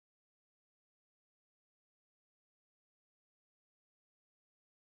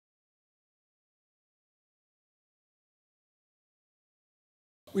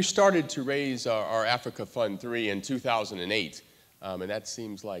We started to raise our Africa Fund 3 in 2008, and that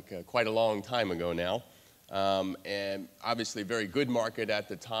seems like quite a long time ago now. And obviously a very good market at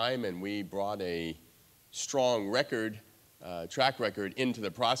the time, and we brought a strong track record into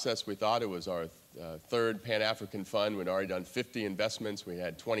the process. We thought it was our third Pan-African fund. We'd already done 50 investments. We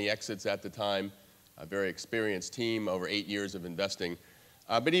had 20 exits at the time, a very experienced team, over 8 years of investing.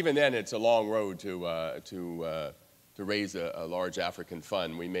 But even then, it's a long road to raise a large African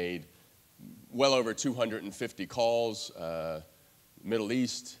fund. We made well over 250 calls, Middle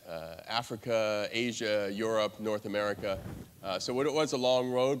East, Africa, Asia, Europe, North America. So it was a long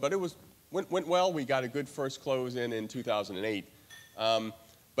road, but it went well. We got a good first close in 2008.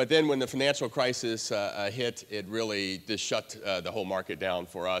 But then when the financial crisis hit, it really just shut the whole market down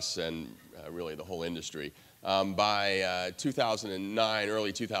for us and really the whole industry. By 2009,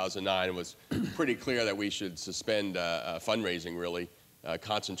 early 2009, it was pretty clear that we should suspend fundraising, really,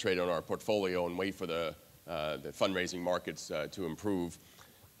 concentrate on our portfolio and wait for the fundraising markets to improve.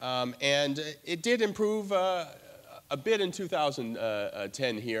 And it did improve a bit in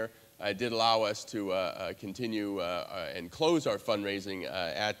 2010 here. It did allow us to continue and close our fundraising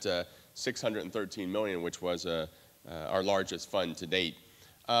at $613 million, which was our largest fund to date.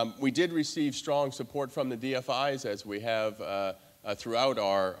 We did receive strong support from the DFIs, as we have throughout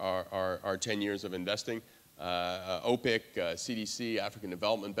our 10 years of investing. OPIC, CDC, African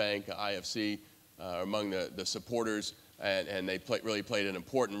Development Bank, IFC are among the supporters, and they really played an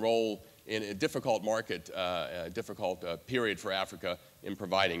important role in a difficult market, a difficult period for Africa in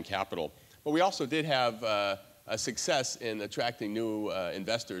providing capital. But we also did have a success in attracting new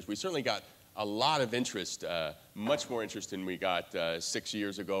investors. We certainly got a lot of interest, much more interest than we got 6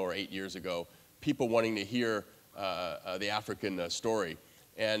 years ago or 8 years ago, people wanting to hear the African story.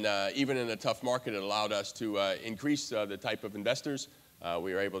 And even in a tough market, it allowed us to increase the type of investors.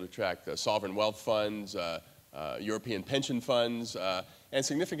 We were able to attract sovereign wealth funds, European pension funds, and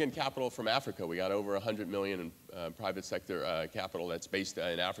significant capital from Africa. We got over $100 million in private sector capital that's based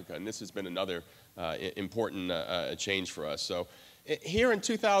in Africa, and this has been another important change for us. So here in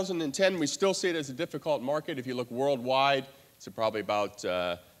 2010, we still see it as a difficult market. If you look worldwide, it's probably about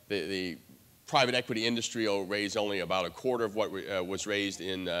the private equity industry will raise only about a quarter of what was raised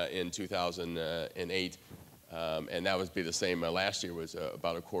in 2008, and that would be the same last year, was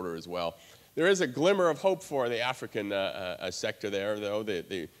about a quarter as well. There is a glimmer of hope for the African sector there, though.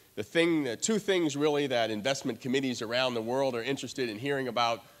 The two things really that investment committees around the world are interested in hearing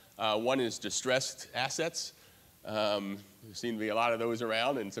about. One is distressed assets. There seem to be a lot of those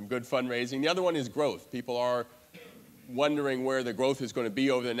around and some good fundraising. The other one is growth. People are wondering where the growth is going to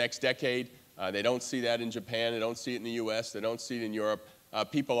be over the next decade. They don't see that in Japan. They don't see it in the US. They don't see it in Europe.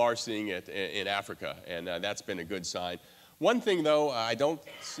 People are seeing it in Africa, and that's been a good sign. One thing, though, I don't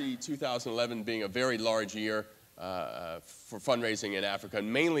see 2011 being a very large year for fundraising in Africa,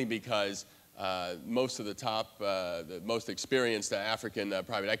 mainly because most of the most experienced African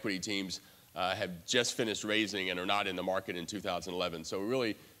private equity teams have just finished raising and are not in the market in 2011. So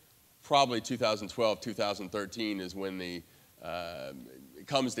really, probably 2012, 2013 is when it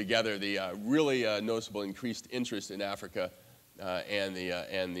comes together, the really noticeable increased interest in Africa and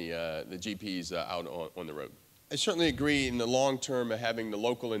the GPs out on the road. I certainly agree in the long term having the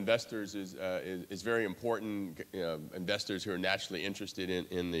local investors is very important, investors who are naturally interested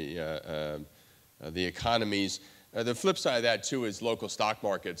in the economies. The flip side of that, too, is local stock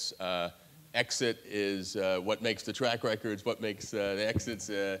markets. Exit is what makes the track records, what makes the exits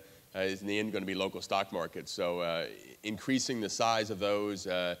is in the end going to be local stock markets. So increasing the size of those,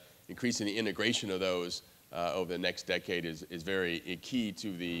 increasing the integration of those over the next decade is very key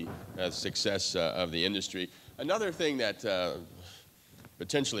to the success of the industry. Another thing that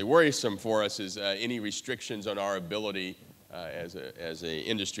potentially worrisome for us is any restrictions on our ability as an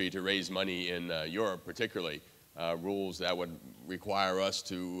industry to raise money in Europe, particularly. Rules that would require us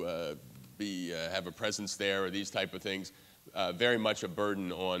to have a presence there, or these type of things. Very much a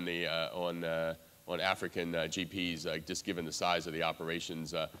burden on African GPs, just given the size of the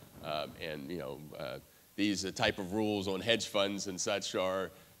operations, and these type of rules on hedge funds and such are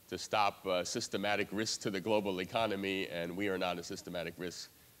to stop systematic risk to the global economy, and we are not a systematic risk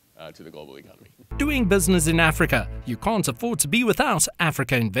to the global economy. Doing business in Africa, you can't afford to be without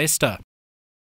Africa Investor.